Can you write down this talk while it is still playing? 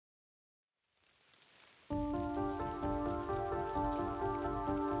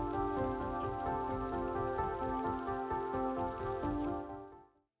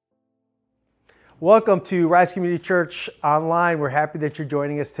Welcome to Rise Community Church Online. We're happy that you're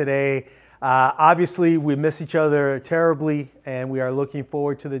joining us today. Obviously, we miss each other terribly, and we are looking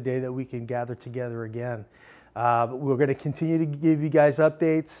forward to the day that we can gather together again. We're going to continue to give you guys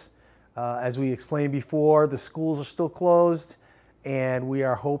updates. As we explained before, the schools are still closed, and we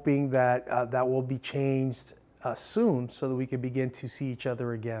are hoping that that will be changed soon so that we can begin to see each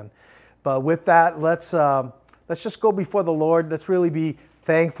other again. But with that, let's just go before the Lord. Let's really be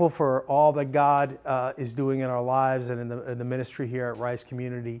thankful for all that God is doing in our lives and in the ministry here at Rise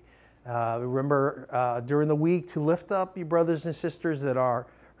Community. Remember during the week to lift up your brothers and sisters that are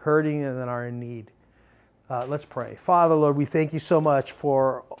hurting and that are in need. Let's pray. Father, Lord, we thank you so much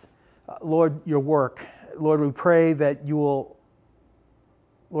for, Lord, your work. Lord, we pray that you will,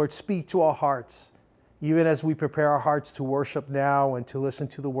 Lord, speak to our hearts, even as we prepare our hearts to worship now and to listen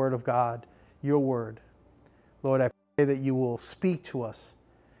to the word of God, your word. Lord, I pray that you will speak to us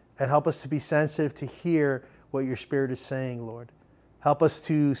and help us to be sensitive to hear what your Spirit is saying, Lord. Help us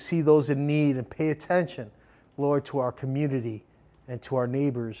to see those in need and pay attention, Lord, to our community and to our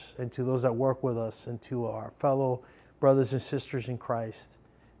neighbors and to those that work with us and to our fellow brothers and sisters in Christ.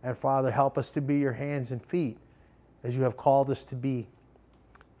 And Father, help us to be your hands and feet as you have called us to be.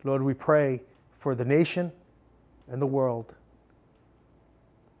 Lord, we pray for the nation and the world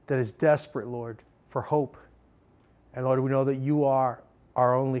that is desperate, Lord, for hope. And Lord, we know that you are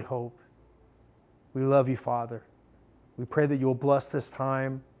our only hope. We love you, Father. We pray that you'll bless this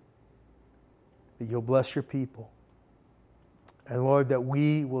time, that you'll bless your people. And Lord, that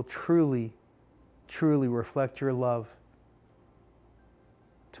we will truly, truly reflect your love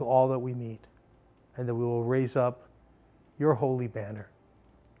to all that we meet, and that we will raise up your holy banner.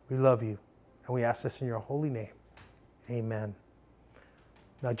 We love you, and we ask this in your holy name. Amen.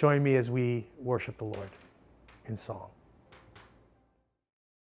 Now join me as we worship the Lord in song.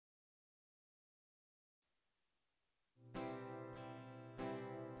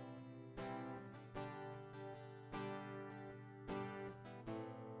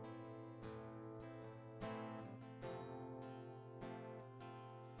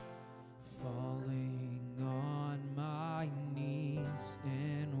 Falling on my knees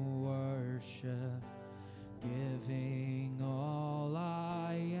in worship, giving all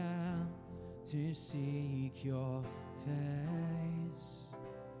I am to seek your face.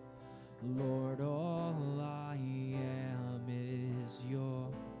 Lord, all I am is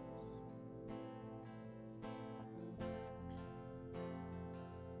yours.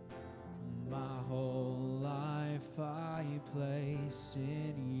 My whole life I place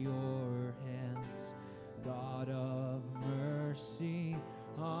in your hands. God of mercy,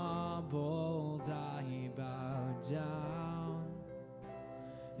 humbled I bow down.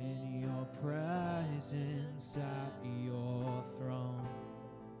 In your presence at your throne,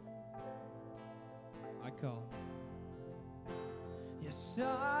 I call. Yes,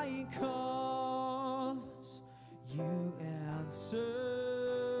 I called, you answered.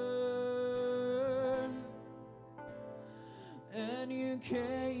 And you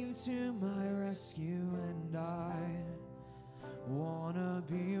came to my rescue, and I wanna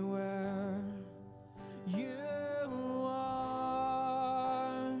be where you are.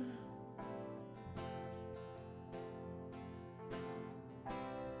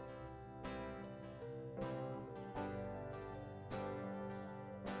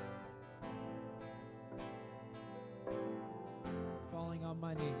 Falling on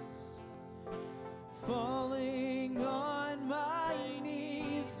my knees, falling on my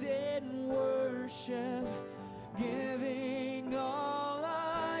knees in worship, giving all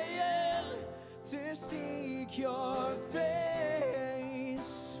I am to seek your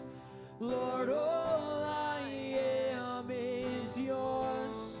face. Lord, all I am is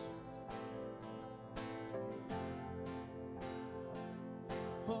yours.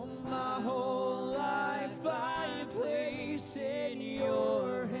 Oh, my whole life I place in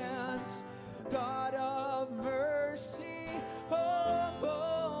your hands. God of mercy,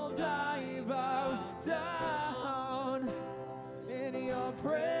 humbled I bow down. In your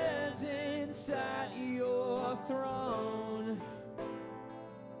presence at your throne.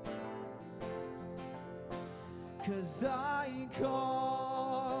 'Cause I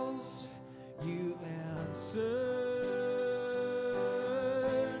called, you answered.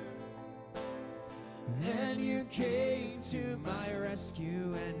 And you came to my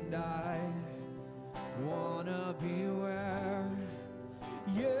rescue, and I wanna be where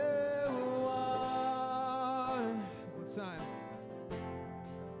you are. One time.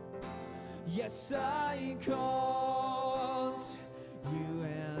 Yes, I called, you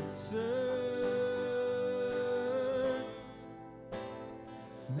answered.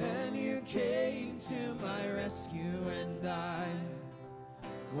 And you came to my rescue, and I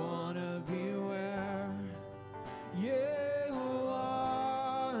wanna be where you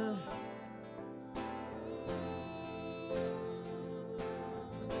are.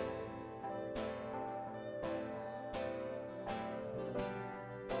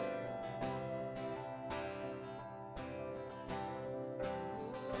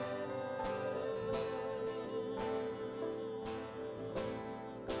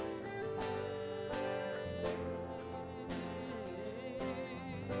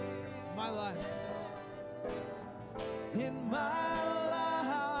 My life, in my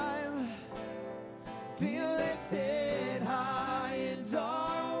life, be lifted high in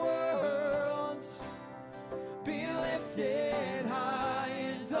our world, be lifted high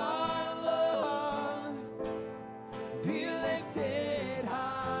in our love, be lifted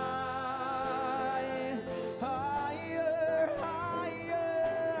high, higher,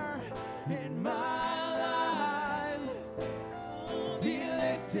 higher, in my life, be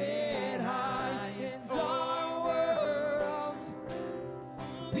lifted high in our world,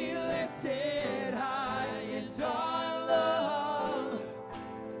 be lifted high in our love,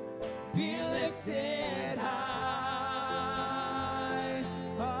 be lifted high,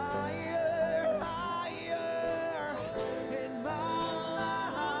 higher, higher, in my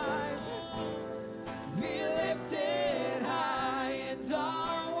life, be lifted high in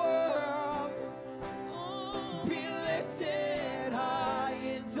our world, be lifted high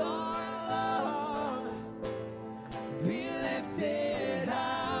in our love, be lifted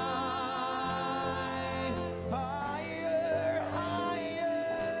high, higher,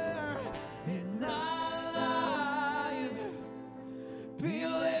 higher, in our life, be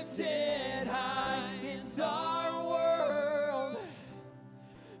lifted high in our world,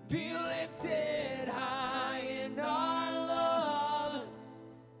 be lifted high in our love,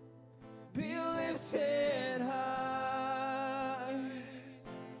 be lifted high.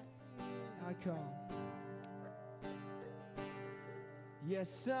 I come.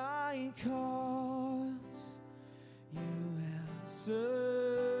 Yes, I called, you answered,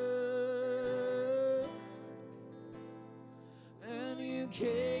 and you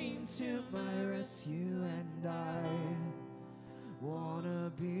came to my rescue, and I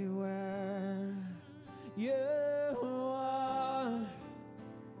wanna be where you are. One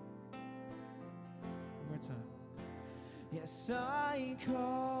more time. Yes, I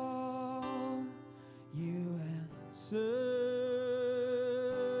call, you answered,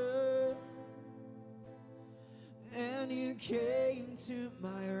 and you came to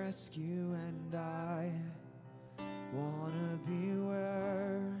my rescue, and I wanna be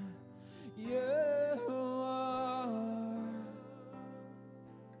where you are.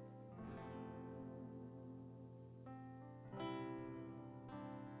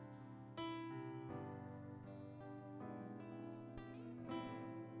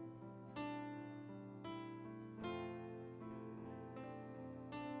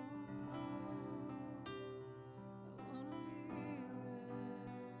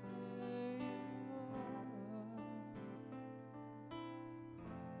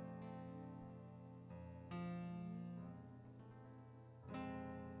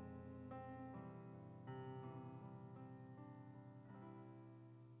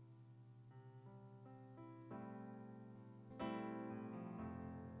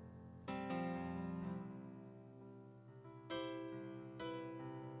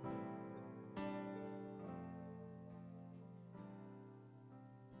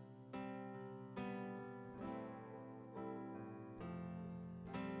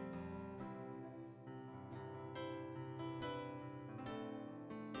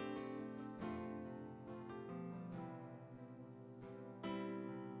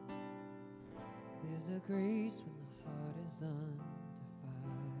 There's a grace when the heart is under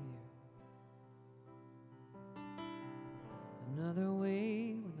fire, another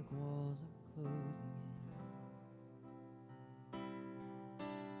way when the walls are closing in.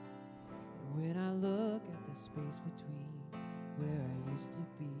 And when I look at the space between where I used to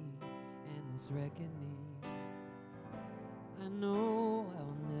be and this reckoning, I know I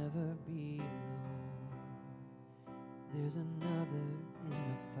will never be alone. There's another in the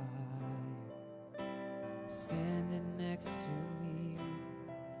fire, standing next to me.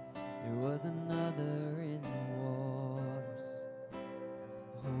 There was another in the waters,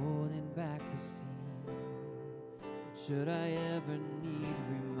 holding back the sea. Should I ever need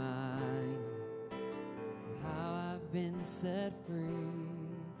reminding of how I've been set free,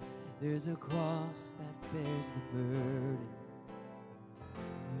 there's a cross that bears the burden.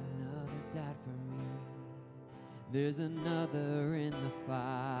 Another died for me. There's another in the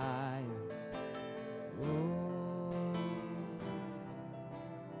fire, Sing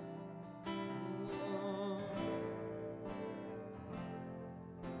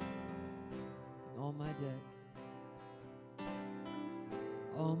all my dead.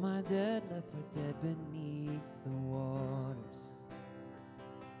 All my dead left for dead beneath the waters.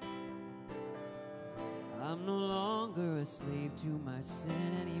 I'm no longer a slave to my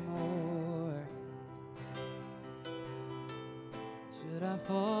sin anymore. Should I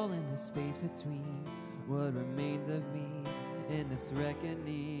fall in the space between what remains of me and this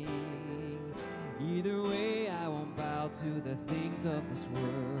reckoning? Either way, I won't bow to the things of this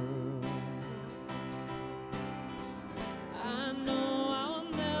world. I know I'll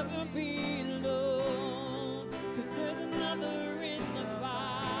never be alone, 'cause there's another in the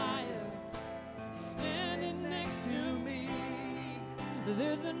fire standing next to me.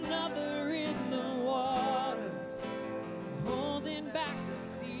 There's another in the waters holding back the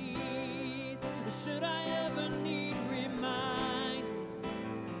sea. Should I ever need reminding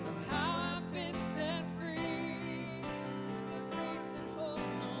of how I've been set free? There's a grace that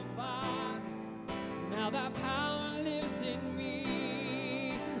holds no body. Now that power lives in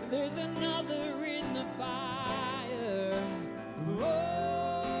me. There's another in the fire. Oh,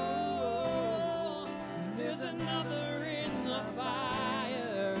 there's another in the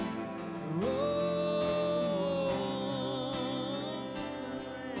fire. Oh.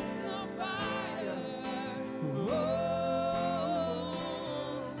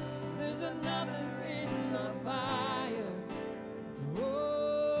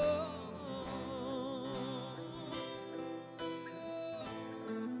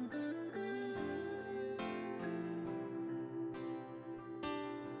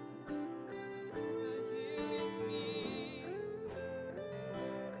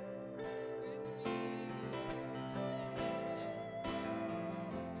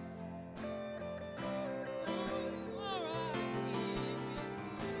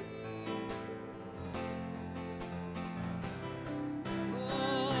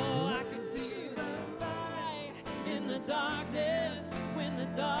 Darkness, when the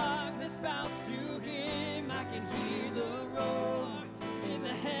darkness bows to him, I can hear the roar in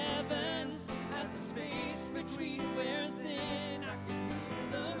the heavens as the space between wears thin. I can hear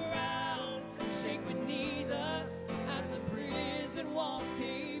the ground shake beneath us as the prison walls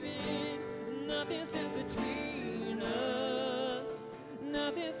cave in. Nothing stands between us.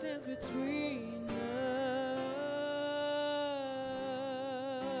 Nothing stands between us.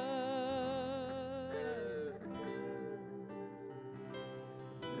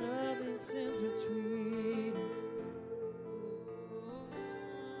 Stands between us.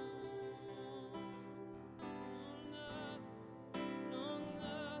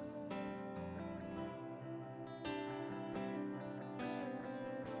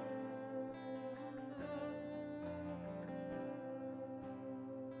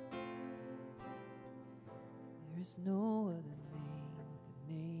 There is no other name but the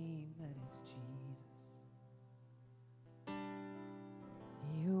name that is Jesus.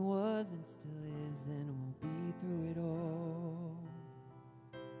 He who was and still is and will be through it all.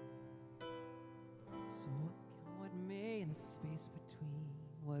 So what may in the space between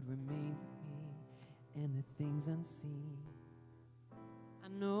what remains of me and the things unseen, I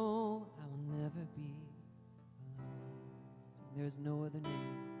know I will never be alone. So there's no other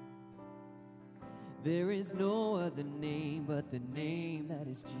name. There is no other name but the name that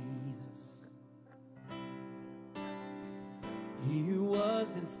is Jesus. He who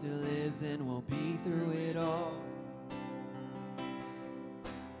was and still is and will be through it all.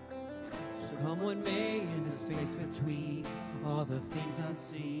 So come what may in the space between all the things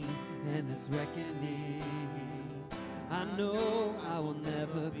unseen and this reckoning, I know I will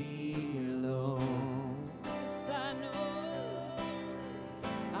never be alone. Yes, I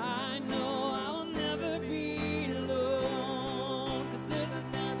know I will never be alone, 'cause there's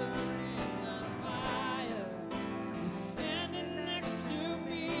another in the fire standing next to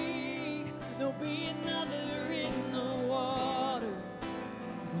me. There'll be another in the waters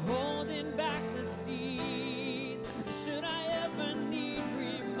holding back the seas. Should I ever need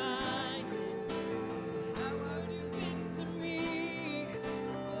reminding how good you've been to me?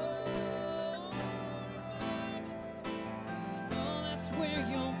 Oh, know that's where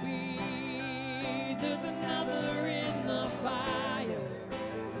you'll be. There's another in the fire.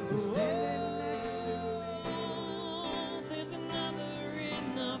 Oh, there's another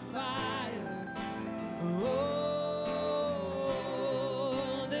in the fire. Oh,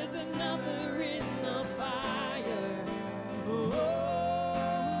 there's another in the fire. Oh,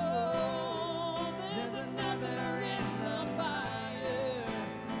 there's another in the fire.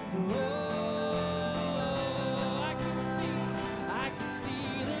 Oh,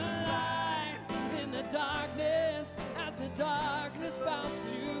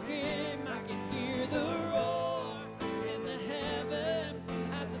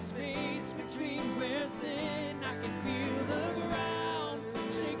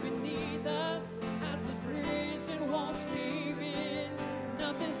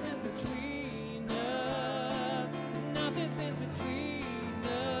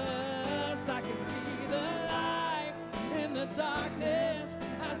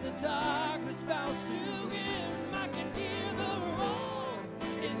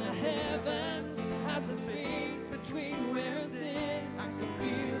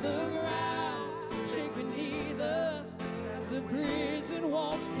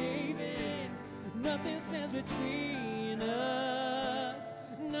 nothing stands between us.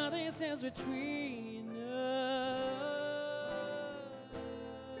 Nothing stands between us.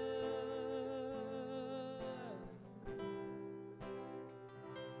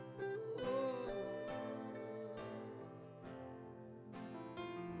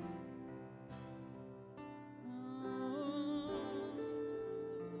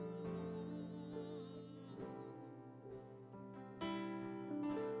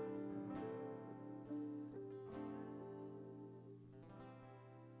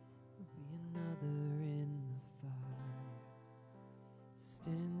 Be another in the fire,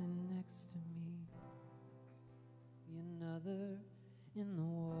 standing next to me. Be another in the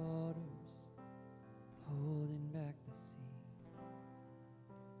waters, holding back the sea.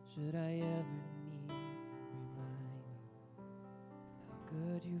 Should I ever need remind you how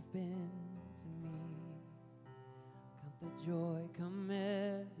good you've been to me? Count the joy come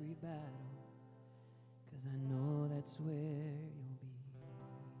every battle, 'cause I know that's where you'll be.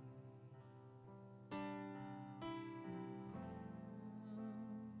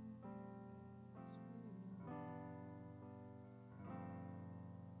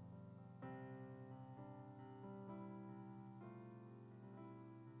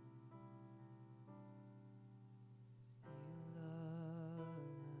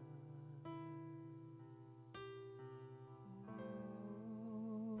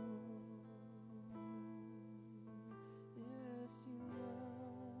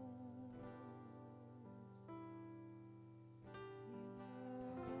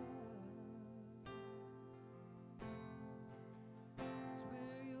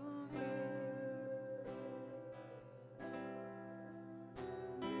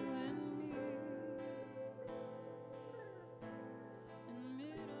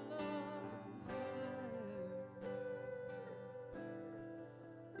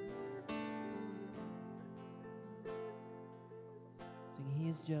 Sing, he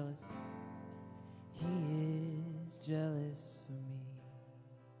is jealous. He is jealous for me.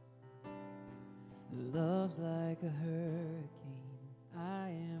 Love's like a hurricane. I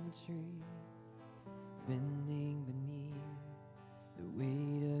am a tree bending beneath the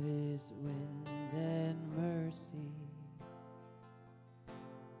weight of his wind and mercy.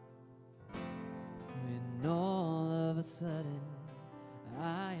 When all of a sudden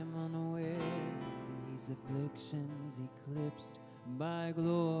I am unaware, these afflictions eclipsed by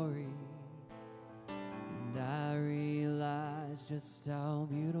glory, and I realize just how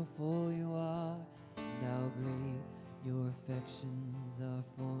beautiful you are and how great your affections are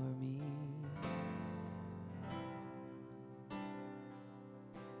for me.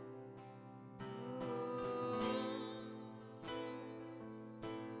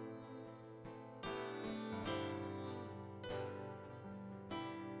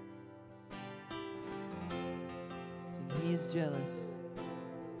 He is jealous.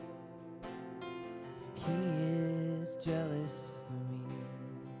 He is jealous for me.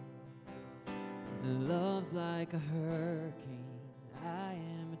 Love's like a hurricane. I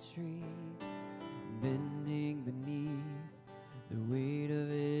am a tree bending beneath the weight of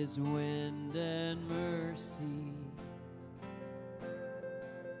his wind and mercy.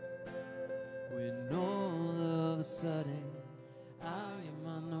 When all of a sudden I am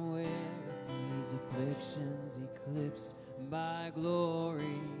unaware of these afflictions eclipsed by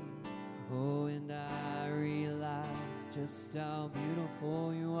glory. Oh, and I realize just how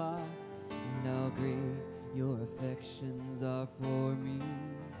beautiful you are and how great your affections are for me.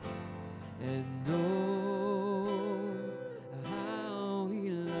 And oh, how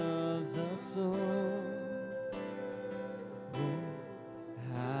he loves us so. Oh,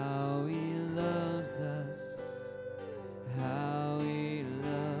 how he loves us. How he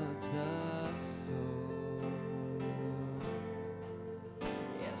loves us so.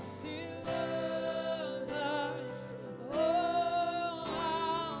 Yes, he loves us. Oh,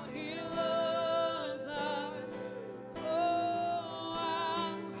 how he loves us. Oh, how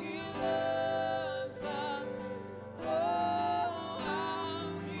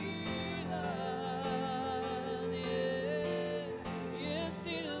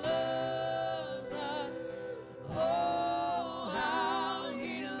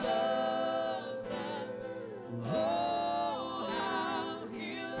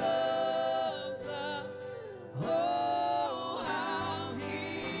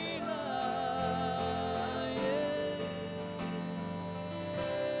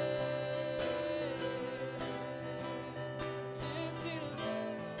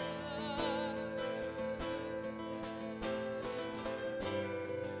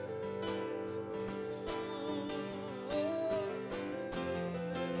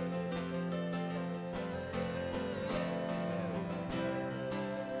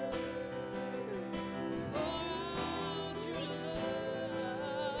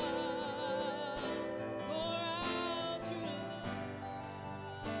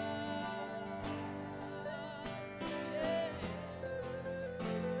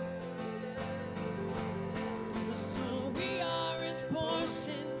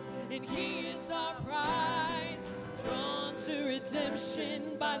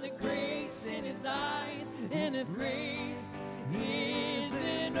ocean by the grace in his eyes. And if grace is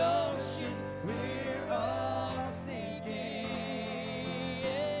an ocean, we're all sinking.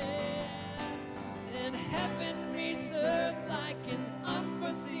 And heaven meets earth like an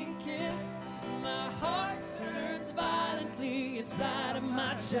unforeseen kiss. My heart turns violently inside of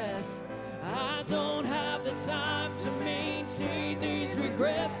my chest. I don't have the time to maintain these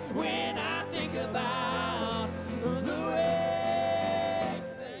regrets when I think about the way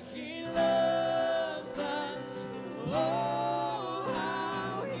that he loves us. Oh,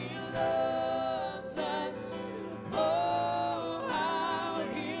 how he loves us. Oh, how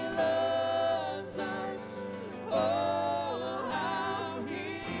he loves us. Oh, how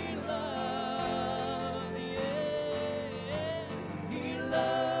he loves, yeah, he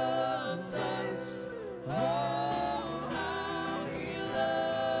loves us. Oh, how he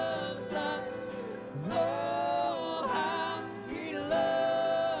loves us. Oh, how he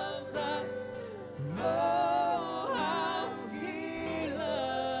loves us. Oh, how he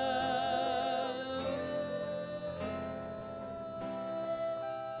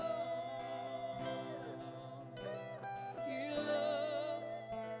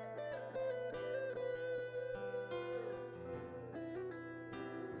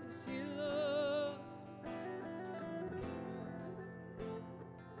Yes, he loves.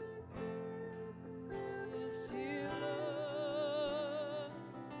 Yes, he loves.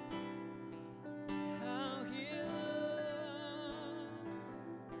 How he loves.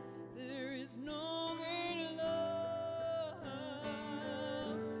 There is no greater love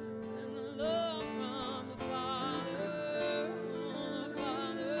than the love from the Father. Oh,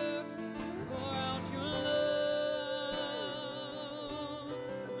 Father, pour out your love,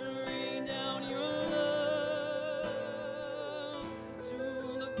 rain down your love to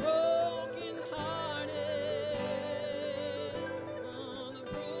the brokenhearted. Oh, the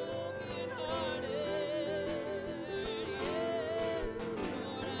brokenhearted, yeah.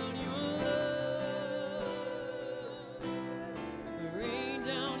 Pour down your love, rain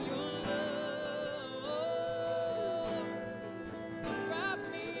down your love. Wrap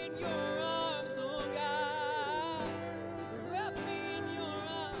me in your arms, oh God. Wrap me in your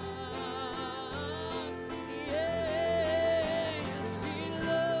arms. Yes, he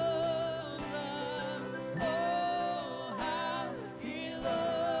loves us. Oh, how he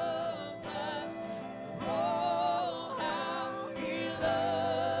loves us. Oh, how he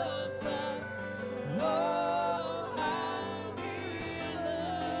loves us. Oh, how he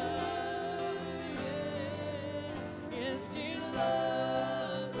loves. Yes, he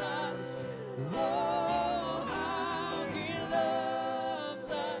loves us. Oh, how he loves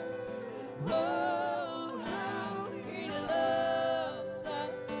us. Oh, how he loves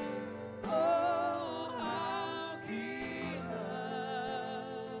us. Oh, how he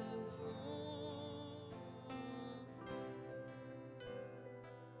loves.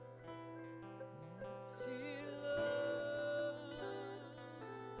 Yes, he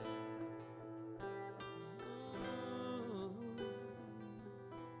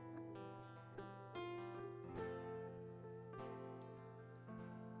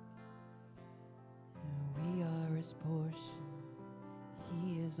We are his portion,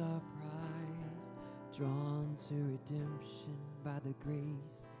 he is our prize, drawn to redemption by the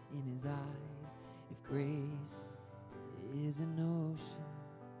grace in his eyes. If grace is an ocean,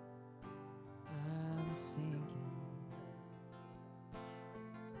 I'm sinking.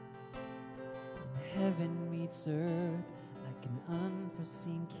 And heaven meets earth like an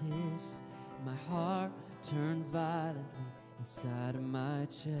unforeseen kiss. My heart turns violently inside of my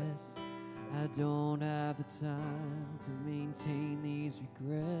chest. I don't have the time to maintain these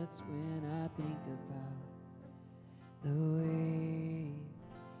regrets when I think about the way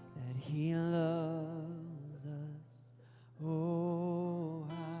that he loves us. Oh,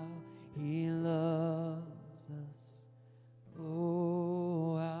 how he loves us.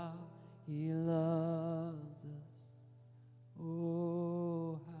 Oh, how he loves us.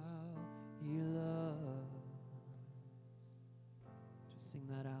 Oh, how he loves. Just sing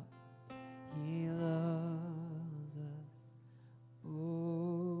that out. He loves us.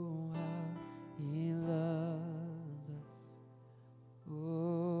 Oh, how he loves us. Oh,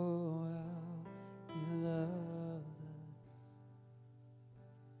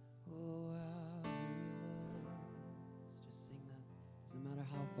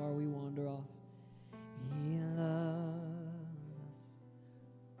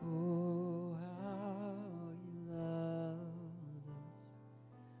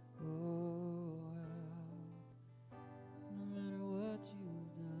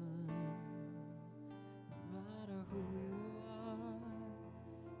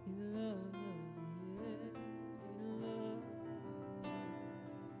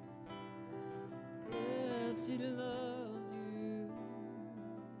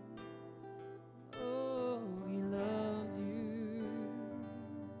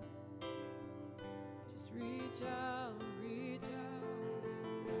 reach out.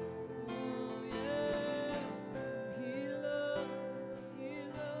 Oh yeah, He loves, yes, He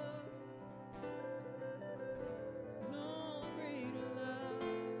loves. There's no greater love,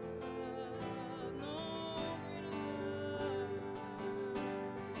 no greater love.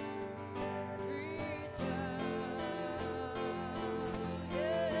 Reach out,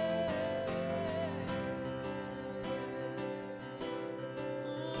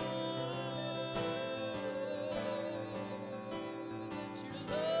 let your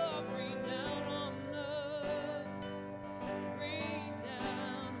love rain down on us. Rain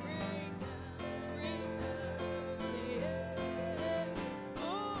down, rain down, rain down, yeah.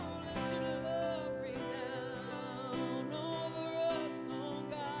 Oh, let your love rain down over us, oh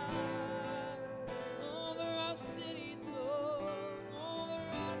God, over our cities, Lord, over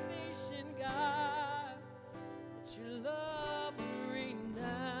our nation, God. Let your love rain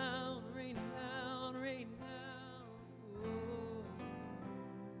down, rain down, rain down. Oh.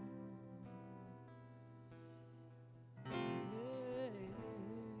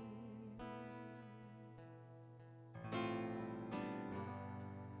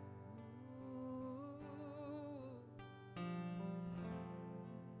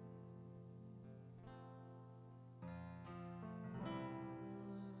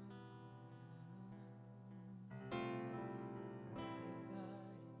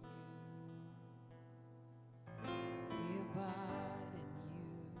 We abide in you.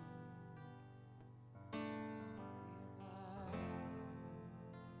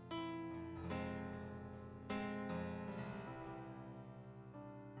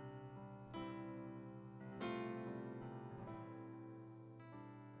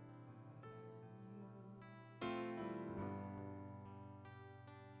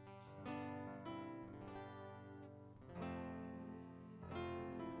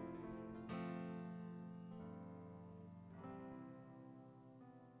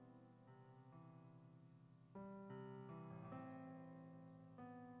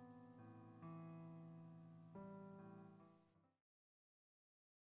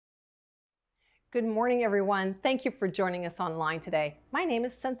 Good morning, everyone. Thank you for joining us online today. My name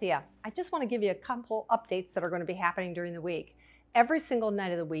is Cynthia. I just want to give you a couple updates that are going to be happening during the week. Every single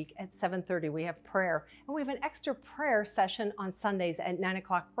night of the week at 7:30 we have prayer, and we have an extra prayer session on Sundays at 9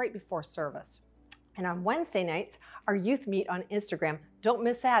 o'clock right before service. And on Wednesday nights, our youth meet on Instagram. Don't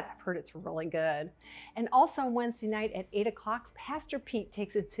miss that. I've heard it's really good. And also on Wednesday night at 8 o'clock, Pastor Pete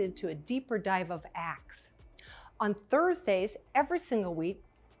takes us into a deeper dive of Acts. On Thursdays, every single week,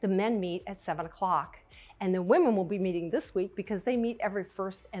 the men meet at 7 o'clock. And the women will be meeting this week because they meet every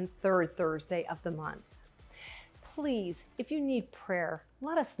first and third Thursday of the month. Please, if you need prayer,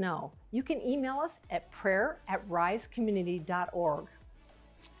 let us know. You can email us at prayer@risecommunity.org.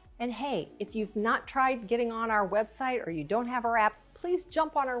 And hey, if you've not tried getting on our website or you don't have our app, please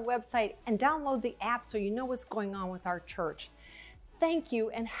jump on our website and download the app so you know what's going on with our church. Thank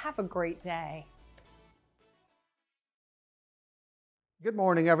you and have a great day. Good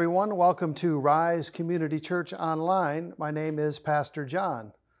morning, everyone. Welcome to Rise Community Church Online. My name is Pastor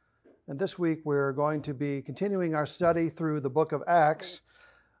John. And this week we're going to be continuing our study through the book of Acts.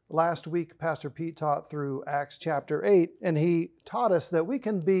 Last week, Pastor Pete taught through Acts chapter 8, and he taught us that we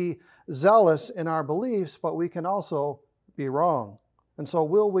can be zealous in our beliefs, but we can also be wrong. And so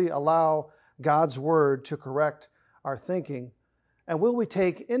will we allow God's word to correct our thinking? And will we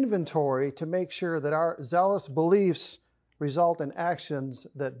take inventory to make sure that our zealous beliefs result in actions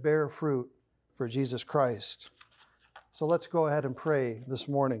that bear fruit for Jesus Christ? So let's go ahead and pray this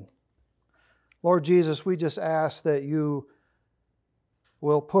morning. Lord Jesus, we just ask that you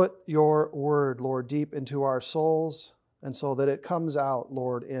will put your word, Lord, deep into our souls, and so that it comes out,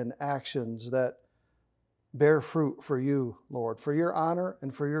 Lord, in actions that bear fruit for you, Lord, for your honor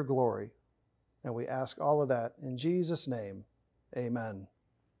and for your glory. And we ask all of that in Jesus' name. Amen.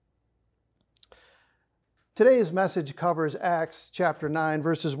 Today's message covers Acts chapter 9,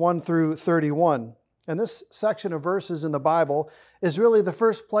 verses 1 through 31. And this section of verses in the Bible is really the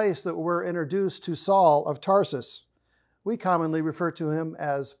first place that we're introduced to Saul of Tarsus. We commonly refer to him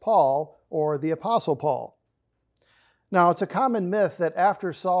as Paul or the Apostle Paul. Now, it's a common myth that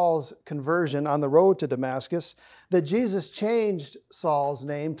after Saul's conversion on the road to Damascus, that Jesus changed Saul's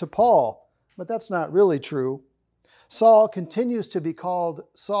name to Paul, but that's not really true. Saul continues to be called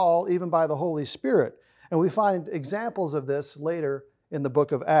Saul even by the Holy Spirit, and we find examples of this later in the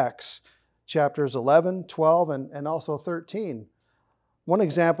book of Acts, chapters 11, 12, and also 13. One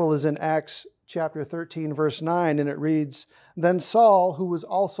example is in Acts chapter 13, verse 9, and it reads, "Then Saul, who was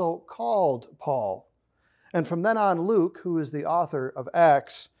also called Paul." And from then on, Luke, who is the author of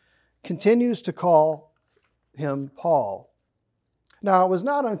Acts, continues to call him Paul. Now, it was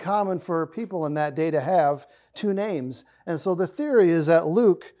not uncommon for people in that day to have two names, and so the theory is that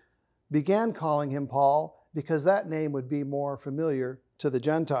Luke began calling him Paul because that name would be more familiar to the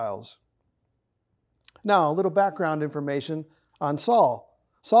Gentiles. Now, a little background information on Saul.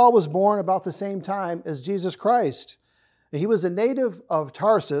 Saul was born about the same time as Jesus Christ. He was a native of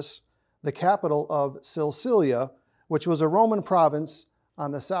Tarsus, the capital of Cilicia, which was a Roman province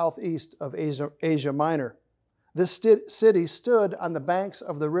on the southeast of Asia Minor. This city stood on the banks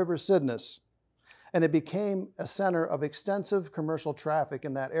of the river Cydnus, and it became a center of extensive commercial traffic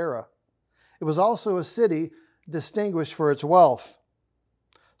in that era. It was also a city distinguished for its wealth.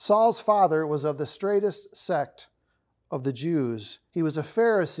 Saul's father was of the straightest sect of the Jews. He was a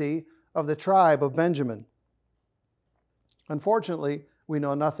Pharisee of the tribe of Benjamin. Unfortunately, we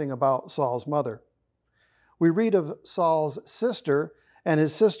know nothing about Saul's mother. We read of Saul's sister and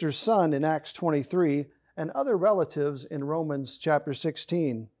his sister's son in Acts 23 and other relatives in Romans chapter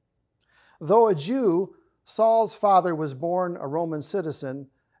 16. Though a Jew, Saul's father was born a Roman citizen,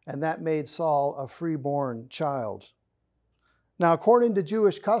 and that made Saul a freeborn child. Now, according to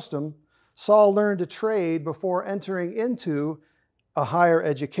Jewish custom, Saul learned a trade before entering into a higher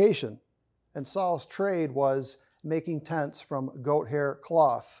education, and Saul's trade was making tents from goat hair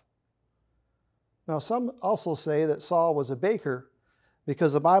cloth. Now, some also say that Saul was a baker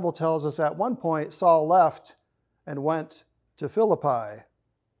because the Bible tells us at one point Saul left and went to Philippi.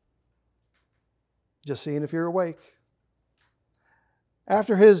 Just seeing if you're awake.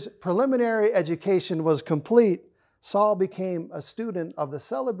 After his preliminary education was complete, Saul became a student of the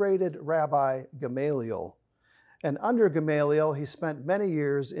celebrated Rabbi Gamaliel. And under Gamaliel, he spent many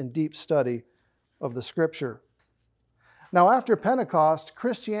years in deep study of the Scripture. Now, after Pentecost,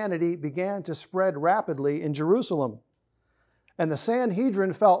 Christianity began to spread rapidly in Jerusalem. And the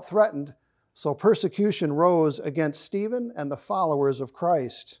Sanhedrin felt threatened, so persecution rose against Stephen and the followers of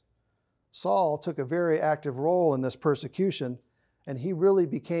Christ. Saul took a very active role in this persecution, and he really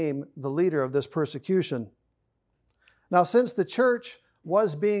became the leader of this persecution. Now, since the church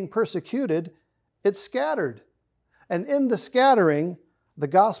was being persecuted, it scattered. And in the scattering, the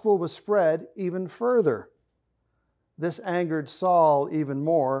gospel was spread even further. This angered Saul even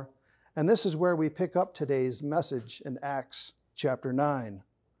more, and this is where we pick up today's message in Acts chapter 9.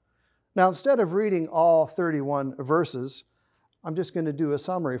 Now, instead of reading all 31 verses, I'm just going to do a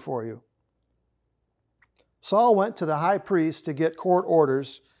summary for you. Saul went to the high priest to get court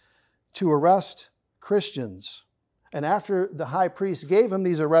orders to arrest Christians. And after the high priest gave him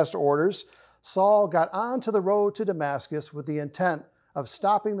these arrest orders, Saul got onto the road to Damascus with the intent of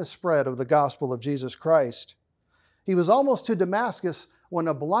stopping the spread of the gospel of Jesus Christ. He was almost to Damascus when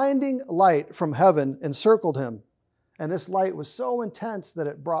a blinding light from heaven encircled him. And this light was so intense that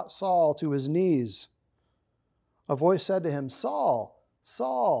it brought Saul to his knees. A voice said to him, "Saul,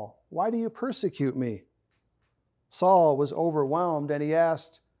 Saul, why do you persecute me?" Saul was overwhelmed and he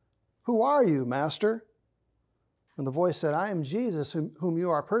asked, "Who are you, Master?" And the voice said, "I am Jesus whom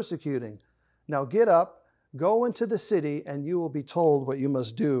you are persecuting. Now get up, go into the city, and you will be told what you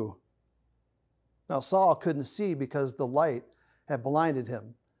must do." Now Saul couldn't see because the light had blinded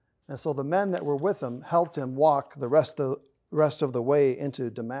him. And so the men that were with him helped him walk the rest of the way into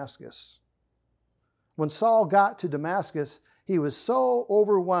Damascus. When Saul got to Damascus, he was so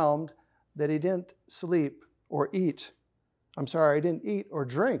overwhelmed that he didn't eat or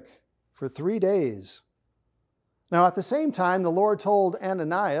drink for 3 days. Now, at the same time, the Lord told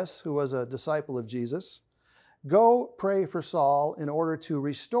Ananias, who was a disciple of Jesus, "Go pray for Saul in order to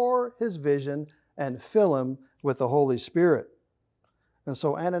restore his vision and fill him with the Holy Spirit." And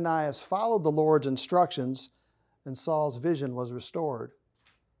so Ananias followed the Lord's instructions, and Saul's vision was restored.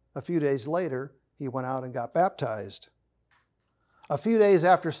 A few days later, he went out and got baptized. A few days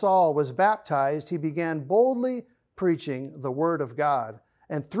after Saul was baptized, he began boldly preaching the Word of God,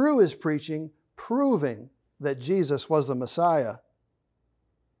 and through his preaching, proving that Jesus was the Messiah.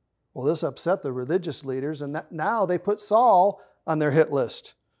 Well, this upset the religious leaders, and now they put Saul on their hit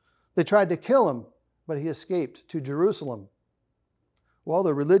list. They tried to kill him, but he escaped to Jerusalem. Well,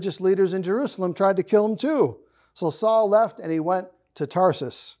 the religious leaders in Jerusalem tried to kill him too. So Saul left and he went to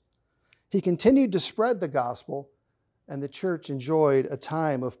Tarsus. He continued to spread the gospel, and the church enjoyed a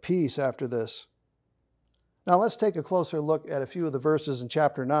time of peace after this. Now let's take a closer look at a few of the verses in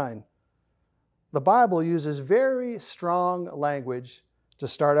chapter 9. The Bible uses very strong language to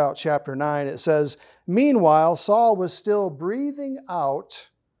start out chapter 9. It says, "Meanwhile, Saul was still breathing out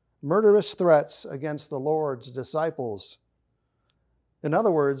murderous threats against the Lord's disciples." In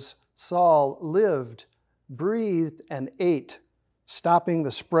other words, Saul lived, breathed, and ate, stopping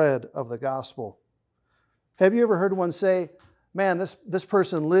the spread of the gospel. Have you ever heard one say, man, this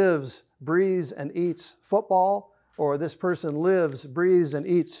person lives, breathes, and eats football, or this person lives, breathes, and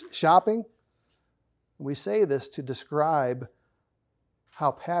eats shopping? We say this to describe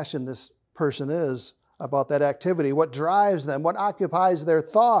how passionate this person is about that activity, what drives them, what occupies their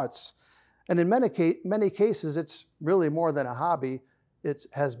thoughts. And in many cases, it's really more than a hobby. It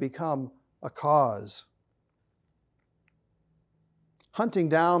has become a cause. Hunting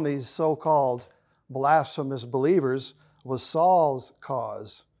down these so-called blasphemous believers was Saul's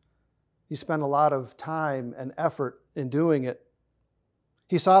cause. He spent a lot of time and effort in doing it.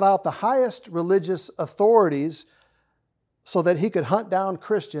 He sought out the highest religious authorities so that he could hunt down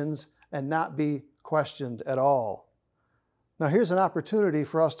Christians and not be questioned at all. Now, here's an opportunity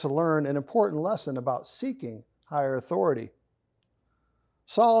for us to learn an important lesson about seeking higher authority.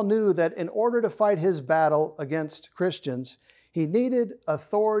 Saul knew that in order to fight his battle against Christians, he needed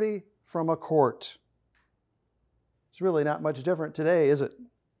authority from a court. It's really not much different today, is it?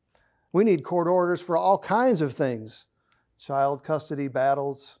 We need court orders for all kinds of things: child custody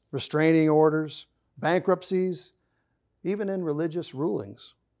battles, restraining orders, bankruptcies, even in religious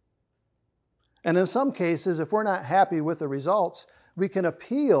rulings. And in some cases, if we're not happy with the results, we can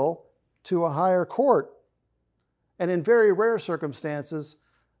appeal to a higher court. And in very rare circumstances,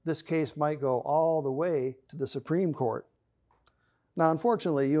 this case might go all the way to the Supreme Court. Now,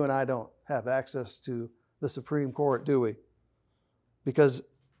 unfortunately, you and I don't have access to the Supreme Court, do we? Because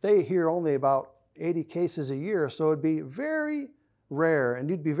they hear only about 80 cases a year, so it'd be very rare, and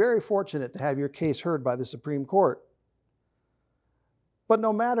you'd be very fortunate to have your case heard by the Supreme Court. But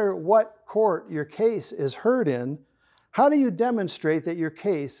no matter what court your case is heard in, how do you demonstrate that your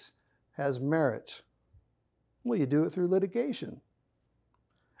case has merit? Well, you do it through litigation.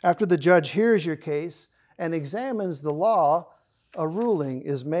 After the judge hears your case and examines the law, a ruling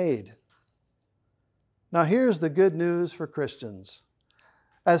is made. Now, here's the good news for Christians.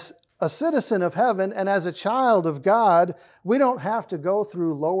 As a citizen of heaven and as a child of God, we don't have to go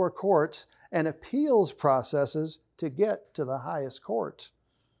through lower courts and appeals processes to get to the highest court.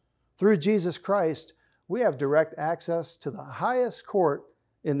 Through Jesus Christ, we have direct access to the highest court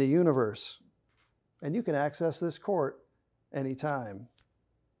in the universe. And you can access this court anytime.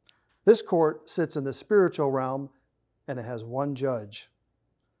 This court sits in the spiritual realm, and it has one judge.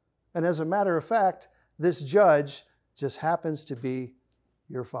 And as a matter of fact, this judge just happens to be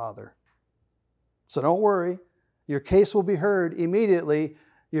your Father. So don't worry, your case will be heard immediately.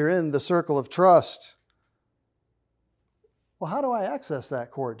 You're in the circle of trust. Well, how do I access that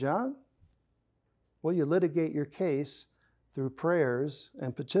court, John? Well, you litigate your case through prayers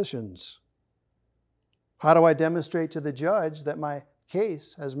and petitions. How do I demonstrate to the judge that my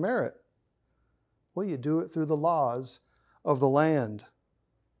case has merit? Well, you do it through the laws of the land.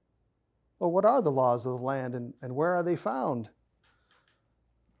 Well, what are the laws of the land, and where are they found?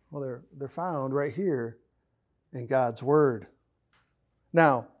 Well, they're found right here in God's Word.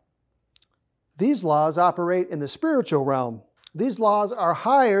 Now, these laws operate in the spiritual realm. These laws are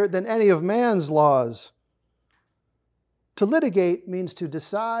higher than any of man's laws. To litigate means to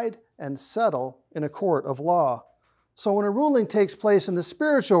decide and settle in a court of law. So when a ruling takes place in the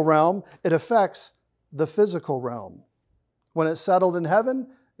spiritual realm, it affects the physical realm. When it's settled in heaven,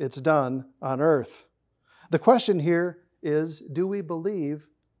 it's done on earth. The question here is, do we believe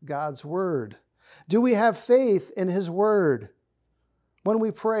God's Word? Do we have faith in His Word? When we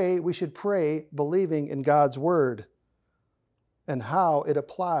pray, we should pray believing in God's Word and how it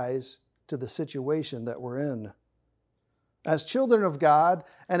applies to the situation that we're in. As children of God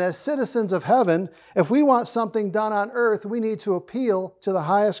and as citizens of heaven, if we want something done on earth, we need to appeal to the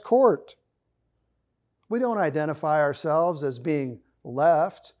highest court. We don't identify ourselves as being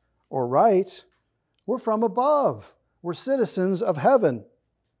left or right. We're from above. We're citizens of heaven.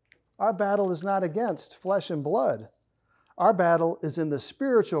 Our battle is not against flesh and blood. Our battle is in the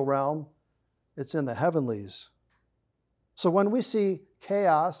spiritual realm. It's in the heavenlies. So when we see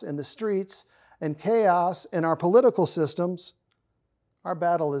chaos in the streets and chaos in our political systems, our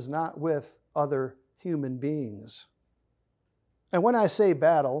battle is not with other human beings. And when I say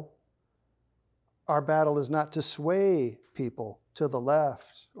battle, our battle is not to sway people to the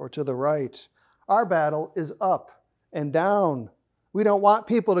left or to the right. Our battle is up and down. We don't want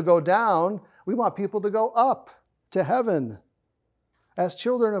people to go down. We want people to go up to heaven. As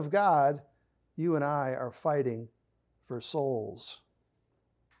children of God, you and I are fighting for souls.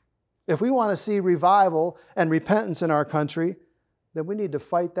 If we want to see revival and repentance in our country, then we need to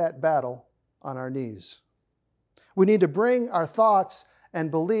fight that battle on our knees. We need to bring our thoughts and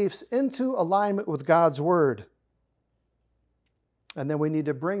beliefs into alignment with God's Word. And then we need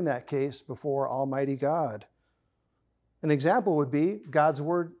to bring that case before Almighty God. An example would be God's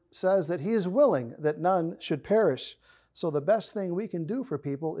word says that he is willing that none should perish. So the best thing we can do for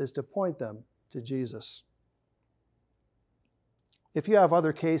people is to point them to Jesus. If you have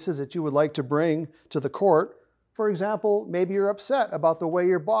other cases that you would like to bring to the court, for example, maybe you're upset about the way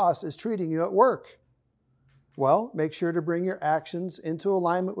your boss is treating you at work. Well, make sure to bring your actions into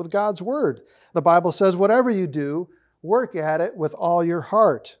alignment with God's word. The Bible says, whatever you do, work at it with all your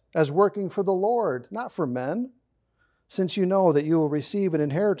heart, as working for the Lord, not for men, since you know that you will receive an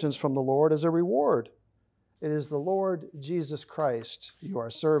inheritance from the Lord as a reward. It is the Lord Jesus Christ you are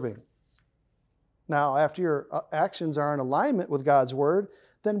serving. Now, after your actions are in alignment with God's word,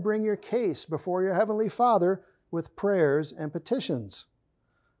 then bring your case before your heavenly Father with prayers and petitions.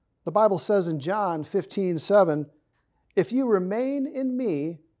 The Bible says in John 15:7, if you remain in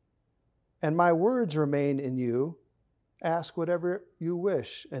me and my words remain in you, ask whatever you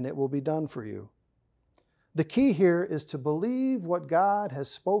wish and it will be done for you. The key here is to believe what God has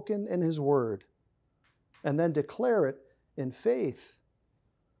spoken in his word and then declare it in faith.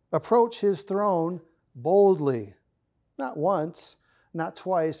 Approach his throne boldly, not once, not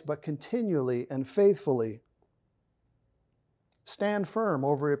twice, but continually and faithfully. Stand firm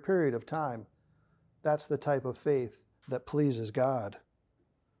over a period of time. That's the type of faith that pleases God.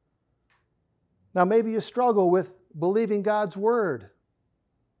 Now, maybe you struggle with believing God's word.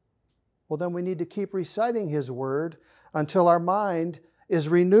 Well, then we need to keep reciting his word until our mind is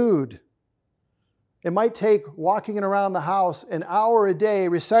renewed. It might take walking around the house an hour a day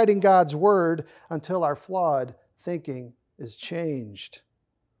reciting God's word until our flawed thinking is changed.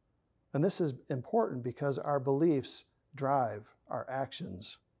 And this is important because our beliefs drive our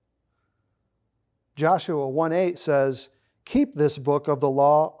actions. Joshua 1:8 says, keep this book of the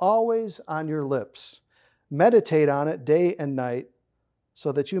law always on your lips. Meditate on it day and night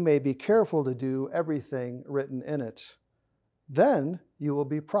so that you may be careful to do everything written in it. Then you will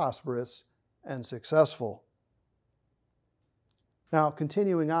be prosperous and successful. Now,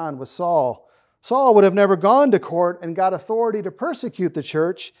 continuing on with Saul. Saul would have never gone to court and got authority to persecute the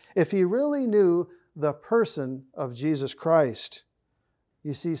church if he really knew the person of Jesus Christ.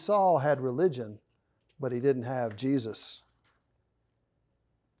 You see, Saul had religion, but he didn't have Jesus.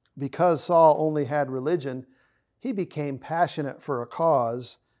 Because Saul only had religion, he became passionate for a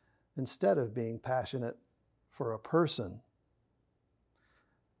cause instead of being passionate for a person.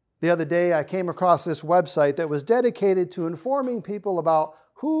 The other day, I came across this website that was dedicated to informing people about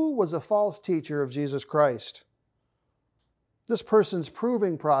who was a false teacher of Jesus Christ. This person's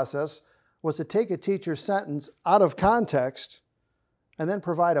proving process was to take a teacher's sentence out of context and then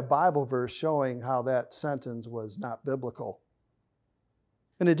provide a Bible verse showing how that sentence was not biblical.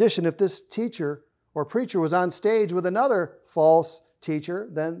 In addition, if this teacher or preacher was on stage with another false teacher,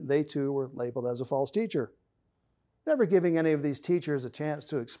 then they too were labeled as a false teacher. Never giving any of these teachers a chance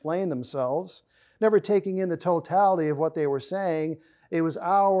to explain themselves, never taking in the totality of what they were saying. It was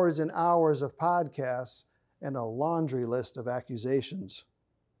hours and hours of podcasts and a laundry list of accusations.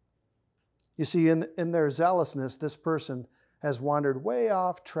 You see, in their zealousness, this person has wandered way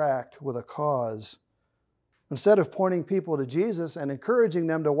off track with a cause. Instead of pointing people to Jesus and encouraging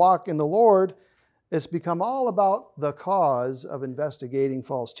them to walk in the Lord, it's become all about the cause of investigating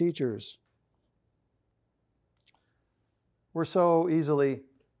false teachers. We're so easily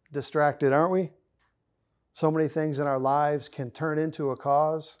distracted, aren't we? So many things in our lives can turn into a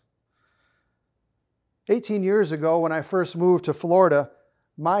cause. 18 years ago, when I first moved to Florida,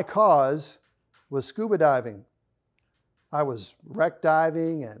 my cause was scuba diving. I was wreck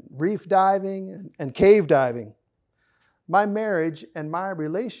diving and reef diving and cave diving. My marriage and my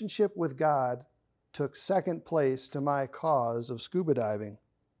relationship with God took second place to my cause of scuba diving.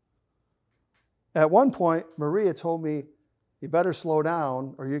 At one point, Maria told me, you better slow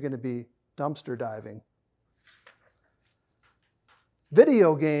down or you're going to be dumpster diving.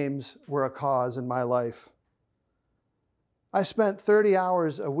 Video games were a cause in my life. I spent 30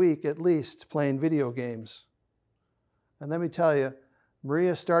 hours a week at least playing video games. And let me tell you,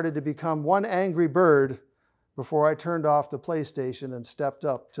 Maria started to become one angry bird before I turned off the PlayStation and stepped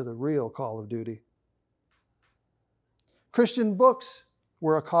up to the real Call of Duty. Christian books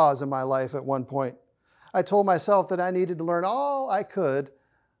were a cause in my life at one point. I told myself that I needed to learn all I could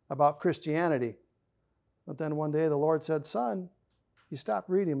about Christianity. But then one day the Lord said, son, you stopped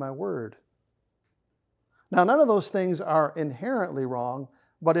reading my word. Now, none of those things are inherently wrong,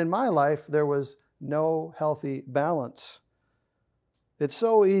 but in my life there was no healthy balance. It's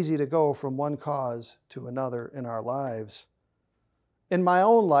so easy to go from one cause to another in our lives. In my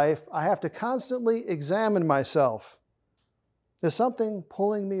own life, I have to constantly examine myself. Is something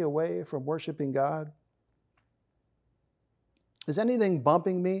pulling me away from worshiping God? Is anything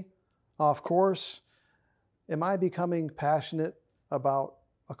bumping me off course? Am I becoming passionate about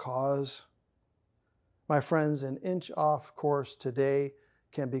a cause? My friends, an inch off course today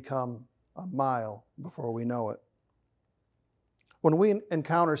can become a mile before we know it. When we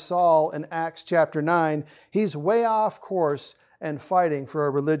encounter Saul in Acts chapter 9, he's way off course and fighting for a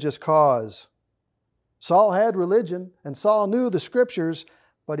religious cause. Saul had religion and Saul knew the scriptures,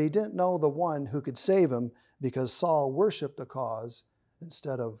 but he didn't know the one who could save him because Saul worshiped a cause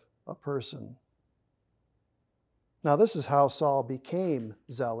instead of a person. Now, this is how Saul became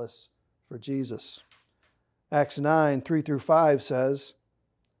zealous for Jesus. Acts 9, 3-5 says,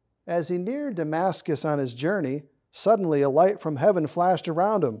 "As he neared Damascus on his journey, suddenly a light from heaven flashed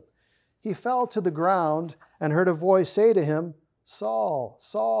around him. He fell to the ground and heard a voice say to him, 'Saul,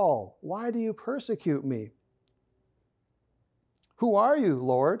 Saul, why do you persecute me?' 'Who are you,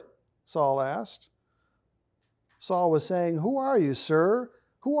 Lord?' Saul asked. Saul was saying, 'Who are you, sir?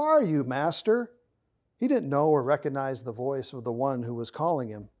 Who are you, master?' He didn't know or recognize the voice of the one who was calling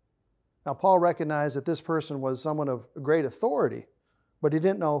him. Now, Paul recognized that this person was someone of great authority, but he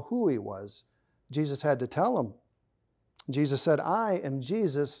didn't know who he was. Jesus had to tell him. Jesus said, 'I am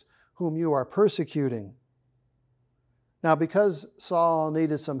Jesus whom you are persecuting.' Now, because Saul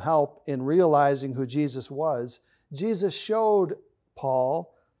needed some help in realizing who Jesus was, Jesus showed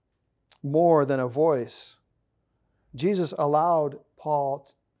Paul more than a voice. Jesus allowed Paul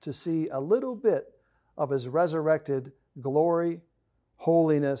to see a little bit of his resurrected glory,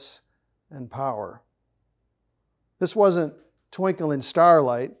 holiness, and power. This wasn't twinkling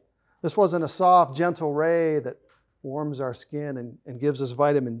starlight. This wasn't a soft, gentle ray that warms our skin and gives us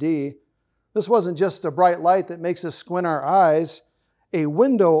vitamin D. This wasn't just a bright light that makes us squint our eyes. A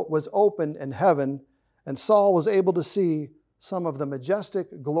window was opened in heaven, and Saul was able to see some of the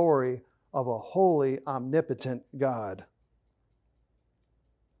majestic glory of a holy, omnipotent God.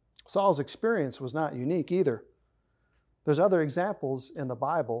 Saul's experience was not unique either. There's other examples in the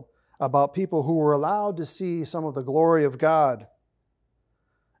Bible about people who were allowed to see some of the glory of God.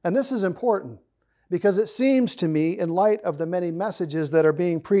 And this is important because it seems to me, in light of the many messages that are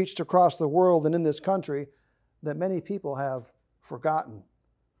being preached across the world and in this country, that many people have forgotten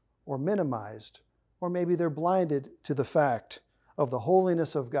or minimized, or maybe they're blinded to the fact of the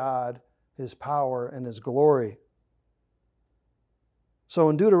holiness of God, His power, and His glory. So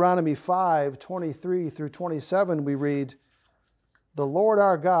in Deuteronomy 5, 23-27, we read, "The Lord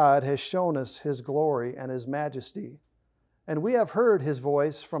our God has shown us His glory and His majesty, and we have heard His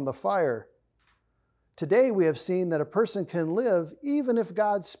voice from the fire. Today we have seen that a person can live even if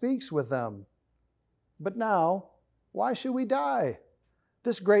God speaks with them. But now, why should we die?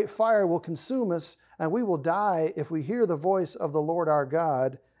 This great fire will consume us, and we will die if we hear the voice of the Lord our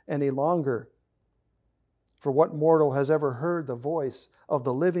God any longer. For what mortal has ever heard the voice of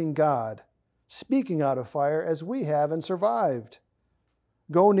the living God speaking out of fire as we have and survived?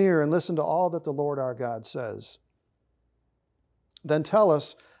 Go near and listen to all that the Lord our God says. Then tell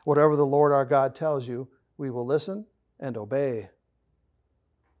us whatever the Lord our God tells you, we will listen and obey."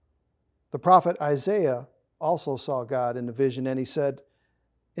 The prophet Isaiah also saw God in a vision, and he said,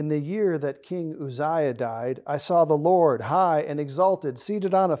 "In the year that King Uzziah died, I saw the Lord high and exalted,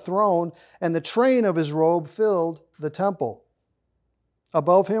 seated on a throne, and the train of his robe filled the temple.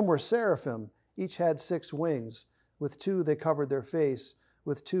 Above him were seraphim, each had 6 wings. With 2 they covered their face,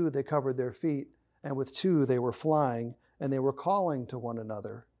 with 2 they covered their feet, and with 2 they were flying, and they were calling to one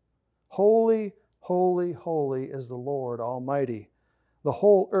another, 'Holy, holy, holy is the Lord Almighty. The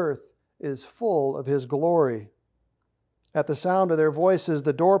whole earth is full of His glory.' At the sound of their voices,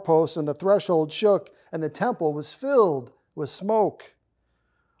 the doorposts and the threshold shook, and the temple was filled with smoke.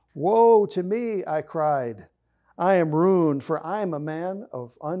 'Woe to me,' I cried. 'I am ruined, for I am a man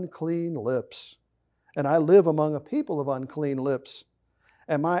of unclean lips, and I live among a people of unclean lips,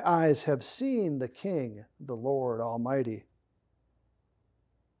 and my eyes have seen the King, the Lord Almighty.'"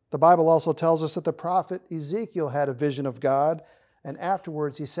 The Bible also tells us that the prophet Ezekiel had a vision of God, and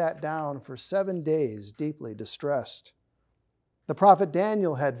afterwards he sat down for 7 days, deeply distressed. The prophet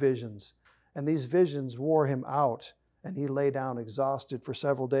Daniel had visions, and these visions wore him out, and he lay down exhausted for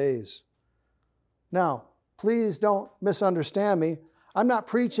several days. Now, please don't misunderstand me. I'm not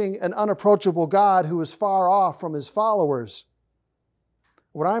preaching an unapproachable God who is far off from His followers.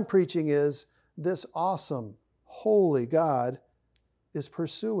 What I'm preaching is this awesome, holy God is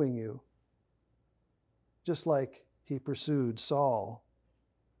pursuing you, just like He pursued Saul.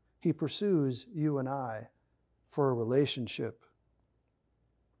 He pursues you and I for a relationship.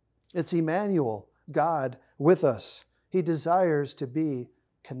 It's Emmanuel, God with us. He desires to be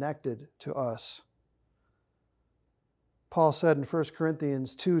connected to us. Paul said in 1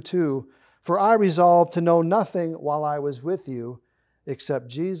 Corinthians 2:2, "For I resolved to know nothing while I was with you except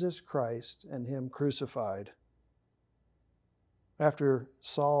Jesus Christ and Him crucified." After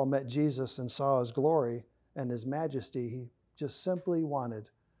Saul met Jesus and saw His glory and His majesty, he just simply wanted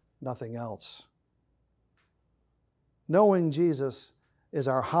nothing else. Knowing Jesus is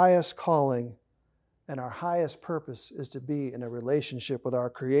our highest calling, and our highest purpose is to be in a relationship with our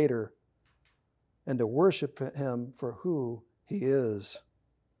Creator and to worship Him for who He is.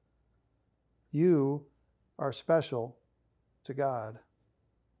 You are special to God.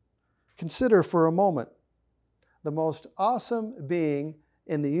 Consider for a moment, the most awesome being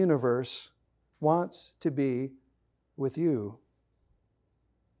in the universe wants to be with you.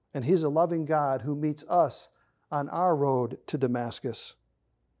 And He's a loving God who meets us on our road to Damascus.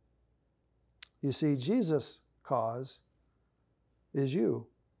 You see, Jesus' cause is you.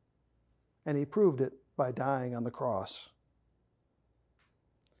 And He proved it by dying on the cross.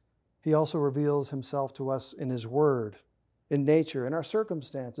 He also reveals Himself to us in His Word, in nature, in our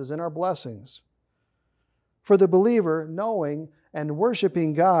circumstances, in our blessings. For the believer, knowing and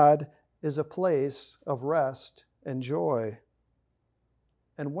worshiping God is a place of rest and joy.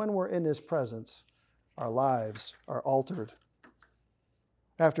 And when we're in His presence, our lives are altered.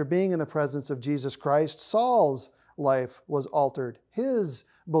 After being in the presence of Jesus Christ, Saul's life was altered. His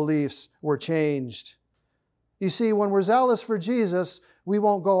beliefs were changed. You see, when we're zealous for Jesus, we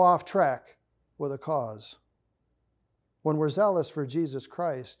won't go off track with a cause. When we're zealous for Jesus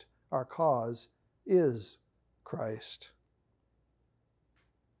Christ, our cause is Christ.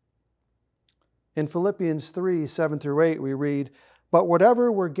 In Philippians 3:7-8, we read, "But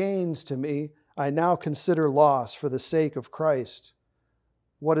whatever were gains to me, I now consider loss for the sake of Christ.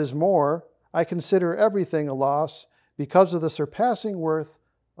 What is more, I consider everything a loss because of the surpassing worth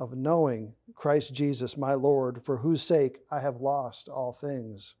of knowing Christ Jesus my Lord, for whose sake I have lost all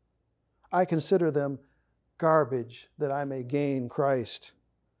things. I consider them garbage that I may gain Christ."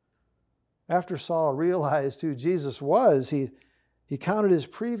 After Saul realized who Jesus was, he counted his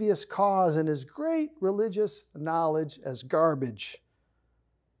previous cause and his great religious knowledge as garbage,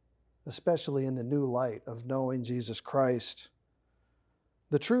 especially in the new light of knowing Jesus Christ.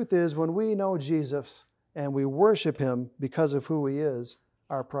 The truth is, when we know Jesus and we worship Him because of who He is,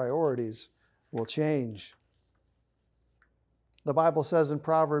 our priorities will change. The Bible says in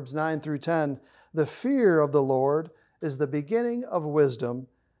Proverbs 9-10, "The fear of the Lord is the beginning of wisdom,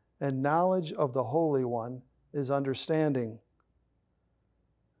 and knowledge of the Holy One is understanding."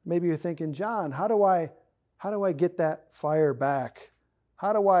 Maybe you're thinking, "John, how do I get that fire back?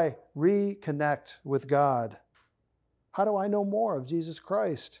 How do I reconnect with God? How do I know more of Jesus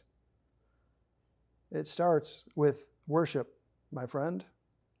Christ?" It starts with worship, my friend.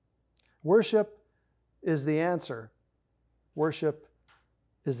 Worship is the answer. Worship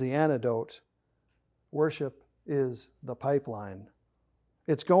is the antidote. Worship is the pipeline.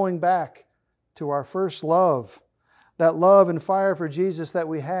 It's going back to our first love, that love and fire for Jesus that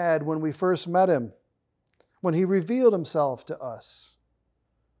we had when we first met Him, when He revealed Himself to us.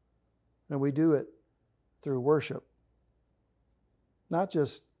 And we do it through worship. Not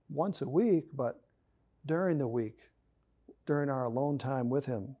just once a week, but during the week, during our alone time with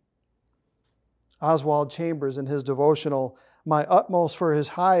Him. Oswald Chambers, in his devotional, "My Utmost for His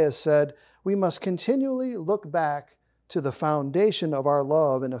Highest," said, "We must continually look back to the foundation of our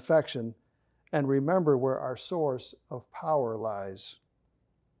love and affection and remember where our source of power lies."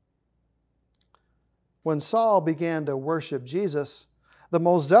 When Saul began to worship Jesus, the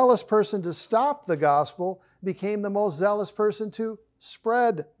most zealous person to stop the gospel became the most zealous person to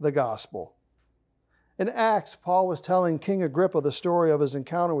spread the gospel. In Acts, Paul was telling King Agrippa the story of his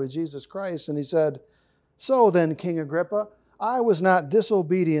encounter with Jesus Christ, and he said, "So then, King Agrippa, I was not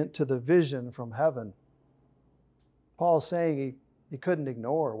disobedient to the vision from heaven." Paul's saying he couldn't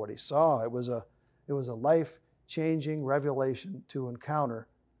ignore what he saw. It was a life-changing revelation to encounter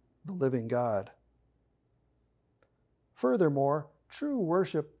the living God. Furthermore, true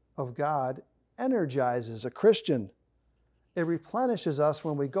worship of God energizes a Christian. It replenishes us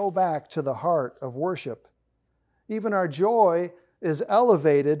when we go back to the heart of worship. Even our joy is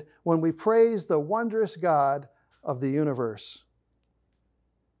elevated when we praise the wondrous God of the universe.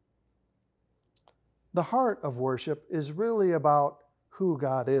 The heart of worship is really about who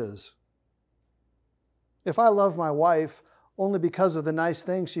God is. If I love my wife only because of the nice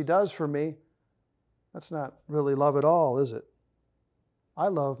things she does for me, that's not really love at all, is it? I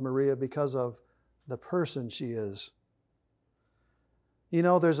love Maria because of the person she is. You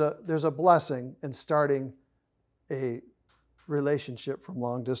know, there's a blessing in starting a relationship from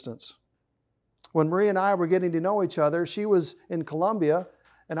long distance. When Maria and I were getting to know each other, she was in Colombia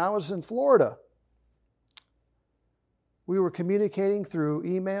and I was in Florida. We were communicating through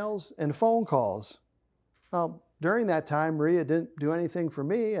emails and phone calls. During that time, Maria didn't do anything for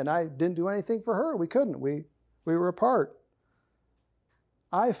me and I didn't do anything for her. We couldn't. We were apart.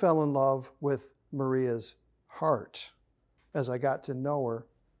 I fell in love with Maria's heart as I got to know her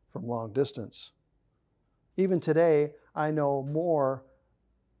from long distance. Even today, I know more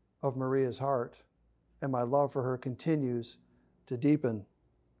of Maria's heart, and my love for her continues to deepen.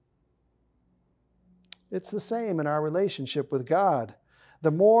 It's the same in our relationship with God.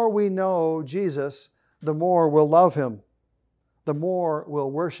 The more we know Jesus, the more we'll love him, the more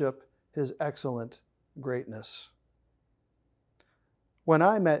we'll worship his excellent greatness. When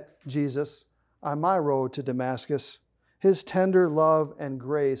I met Jesus on my road to Damascus, his tender love and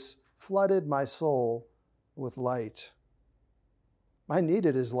grace flooded my soul with light. I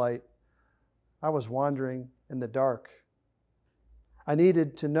needed his light. I was wandering in the dark. I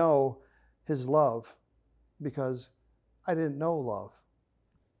needed to know his love because I didn't know love.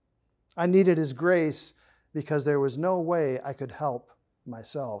 I needed his grace because there was no way I could help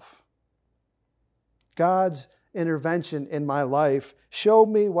myself. God's intervention in my life showed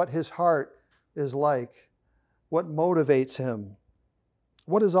me what his heart is like, what motivates him,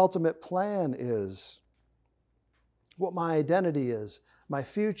 what his ultimate plan is, what my identity is, my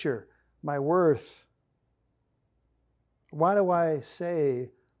future, my worth. Why do I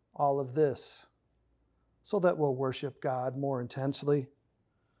say all of this? So that we'll worship God more intensely,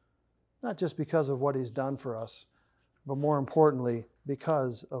 not just because of what he's done for us, but more importantly,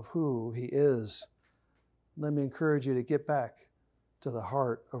 because of who he is. Let me encourage you to get back to the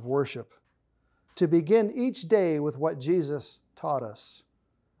heart of worship, to begin each day with what Jesus taught us.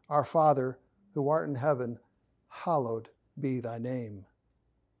 Our Father, who art in heaven, hallowed be thy name.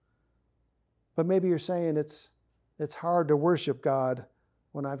 But maybe you're saying it's hard to worship God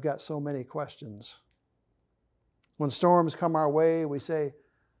when I've got so many questions. When storms come our way, we say,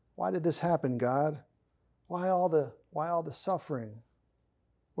 why did this happen, God? Why all the suffering?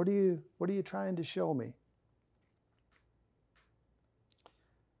 What are you trying to show me?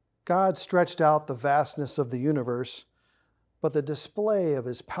 God stretched out the vastness of the universe, but the display of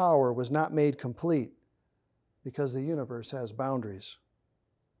his power was not made complete because the universe has boundaries.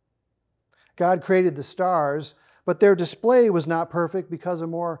 God created the stars, but their display was not perfect because a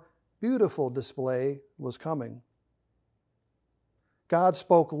more beautiful display was coming. God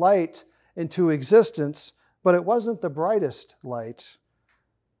spoke light into existence, but it wasn't the brightest light.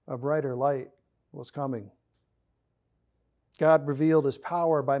 A brighter light was coming. God revealed his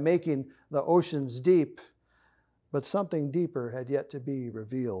power by making the oceans deep, but something deeper had yet to be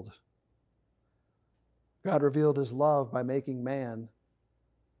revealed. God revealed his love by making man,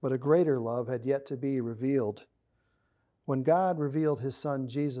 but a greater love had yet to be revealed. When God revealed his son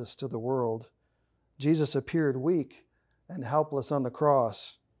Jesus to the world, Jesus appeared weak and helpless on the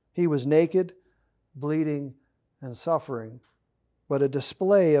cross. He was naked, bleeding, and suffering, but a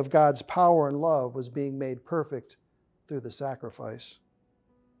display of God's power and love was being made perfect through the sacrifice.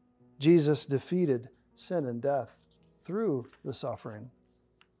 Jesus defeated sin and death through the suffering.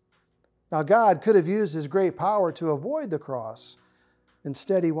 Now, God could have used his great power to avoid the cross.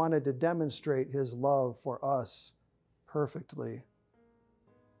 Instead, he wanted to demonstrate his love for us perfectly.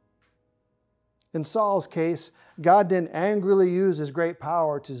 In Saul's case, God didn't angrily use his great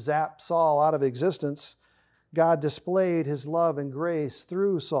power to zap Saul out of existence. God displayed his love and grace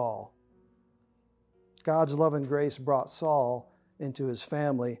through Saul. God's love and grace brought Saul into his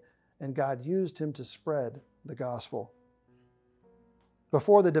family, and God used him to spread the gospel.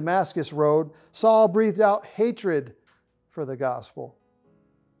 Before the Damascus road, Saul breathed out hatred for the gospel.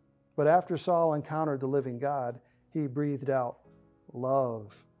 But after Saul encountered the living God, he breathed out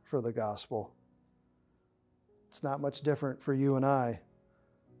love for the gospel. It's not much different for you and I.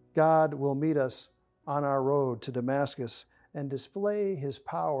 God will meet us on our road to Damascus and display his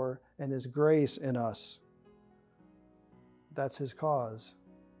power and his grace in us. That's his cause.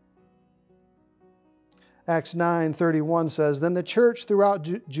 Acts 9:31 says, Then the church throughout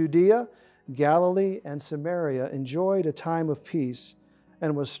Judea, Galilee, and Samaria enjoyed a time of peace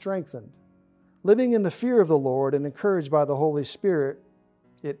and was strengthened. Living in the fear of the Lord and encouraged by the Holy Spirit,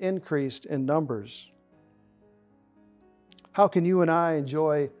 it increased in numbers. How can you and I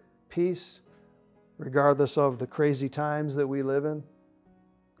enjoy peace regardless of the crazy times that we live in?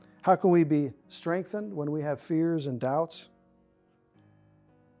 How can we be strengthened when we have fears and doubts?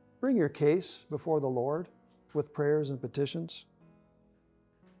 Bring your case before the Lord with prayers and petitions.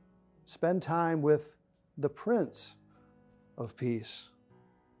 Spend time with the Prince of Peace.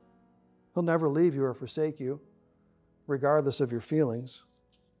 He'll never leave you or forsake you, regardless of your feelings.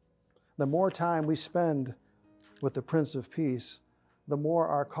 The more time we spend with the Prince of Peace, the more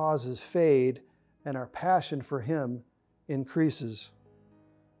our causes fade and our passion for Him increases.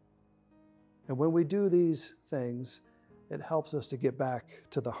 And when we do these things, it helps us to get back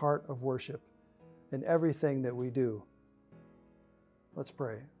to the heart of worship in everything that we do. Let's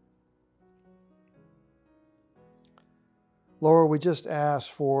pray. Lord, we just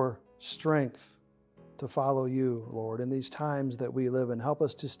ask for strength to follow you, Lord, in these times that we live in. Help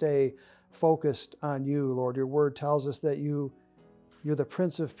us to stay focused on you, Lord. Your word tells us that you're the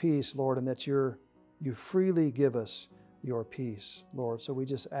Prince of Peace, Lord, and that you freely give us your peace, Lord. So we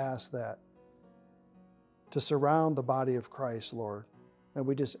just ask that to surround the body of Christ, Lord. And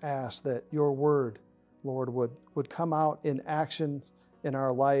we just ask that your word, Lord, would come out in action in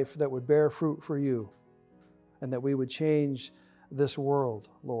our life that would bear fruit for you, and that we would change this world,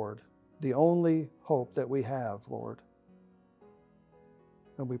 Lord, the only hope that we have, Lord.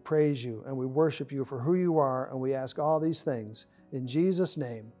 And we praise you and we worship you for who you are, and we ask all these things in Jesus'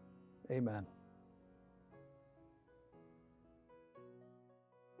 name. Amen.